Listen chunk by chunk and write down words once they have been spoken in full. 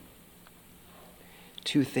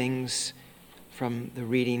two things from the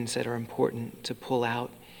readings that are important to pull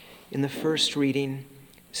out. In the first reading,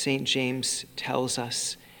 St. James tells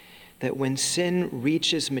us that when sin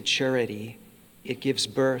reaches maturity, it gives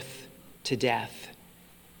birth to death.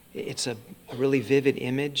 It's a really vivid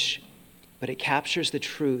image, but it captures the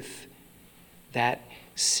truth that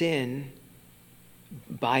sin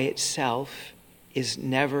by itself is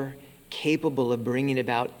never capable of bringing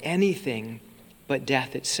about anything but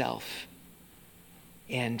death itself.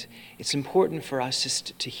 And it's important for us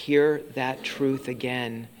just to hear that truth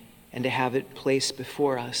again and to have it placed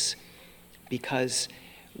before us, because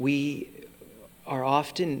we are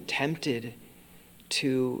often tempted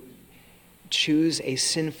to choose a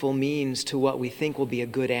sinful means to what we think will be a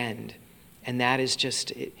good end. And that is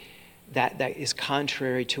just, that is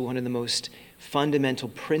contrary to one of the most fundamental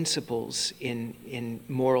principles in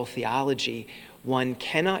moral theology. One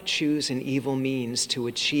cannot choose an evil means to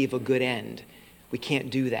achieve a good end. We can't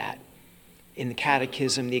do that. In the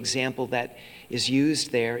Catechism, the example that is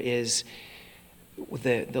used there is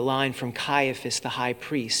the line from Caiaphas, the high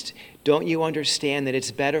priest. Don't you understand that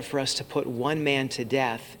it's better for us to put one man to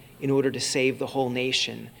death in order to save the whole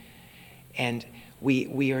nation? And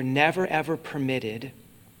we are never, ever permitted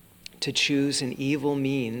to choose an evil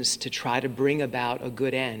means to try to bring about a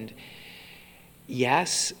good end.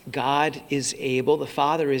 Yes, God is able, the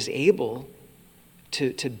Father is able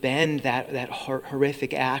to bend that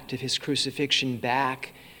horrific act of his crucifixion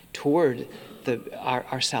back toward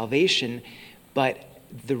our salvation, but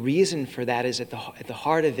the reason for that is at the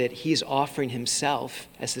heart of it, he's offering himself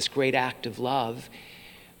as this great act of love.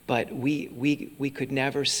 But we could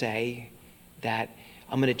never say that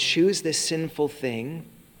I'm going to choose this sinful thing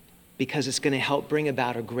because it's going to help bring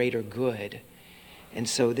about a greater good. And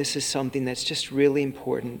so this is something that's just really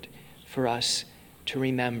important for us to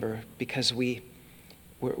remember, because we're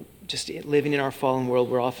just living in our fallen world.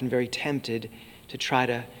 We're often very tempted to try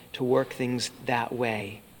to work things that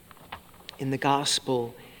way. In the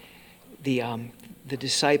gospel, the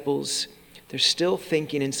disciples, they're still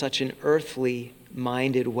thinking in such an earthly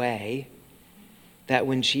minded way that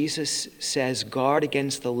when Jesus says, guard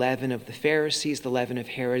against the leaven of the Pharisees, the leaven of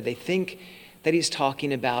Herod, they think that he's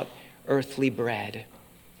talking about earthly bread.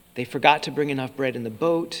 They forgot to bring enough bread in the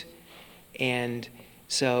boat, and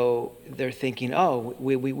so they're thinking, oh,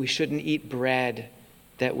 we shouldn't eat bread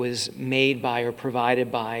that was made by or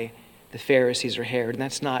provided by the Pharisees or Herod. And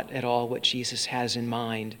that's not at all what Jesus has in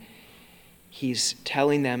mind. He's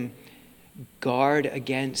telling them, guard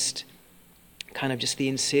against kind of just the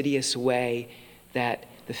insidious way that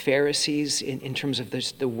the Pharisees, in terms of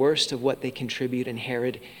the worst of what they contribute, and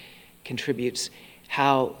Herod contributes,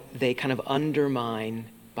 how they kind of undermine,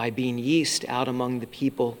 by being yeast out among the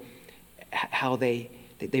people, how they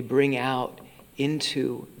bring out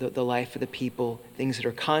into the life of the people things that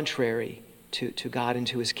are contrary to God and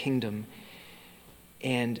to his kingdom.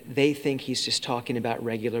 And they think he's just talking about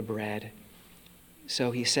regular bread.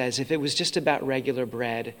 So he says, if it was just about regular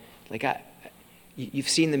bread, like you've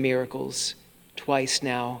seen the miracles twice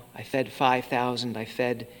now. I fed 5,000, I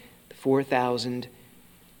fed 4,000.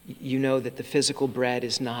 You know that the physical bread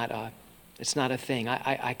is not a thing.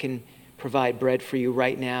 I can provide bread for you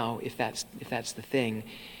right now if that's the thing.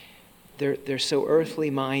 They're so earthly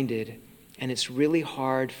minded, and it's really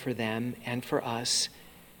hard for them and for us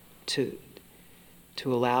to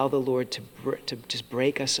allow the Lord to just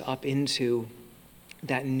break us up into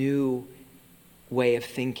that new way of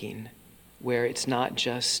thinking, where it's not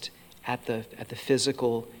just at the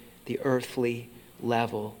physical, the earthly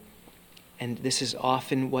level. And this is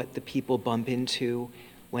often what the people bump into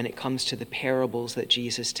when it comes to the parables that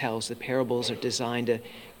Jesus tells. The parables are designed to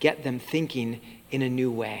get them thinking in a new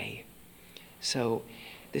way. So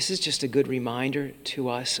this is just a good reminder to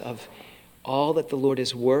us of all that the Lord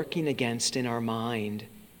is working against in our mind,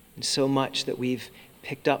 and so much that we've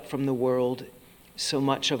picked up from the world. So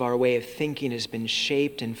much of our way of thinking has been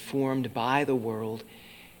shaped and formed by the world.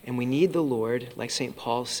 And we need the Lord, like St.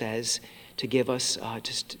 Paul says, to give us,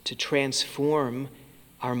 to transform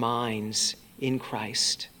our minds in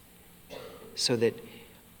Christ, so that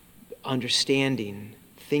understanding,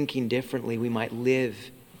 thinking differently, we might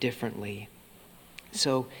live differently.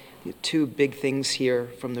 So two big things here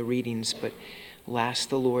from the readings, but we'll ask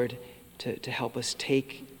the Lord to help us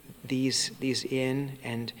take these in,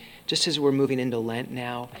 and just as we're moving into Lent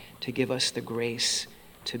now, to give us the grace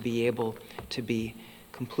to be able to be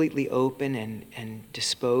completely open and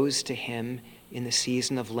disposed to him in the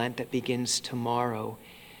season of Lent that begins tomorrow,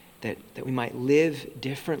 that we might live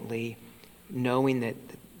differently, knowing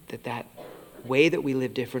that way that we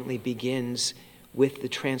live differently begins with the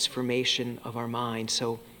transformation of our mind.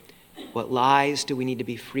 So What lies do we need to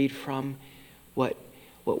be freed from? What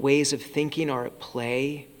ways of thinking are at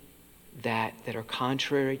play that are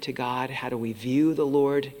contrary to God? How do we view the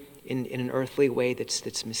Lord in an earthly way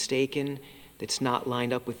that's mistaken, that's not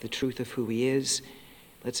lined up with the truth of who he is?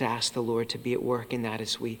 Let's ask the Lord to be at work in that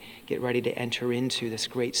as we get ready to enter into this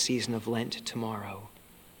great season of Lent tomorrow.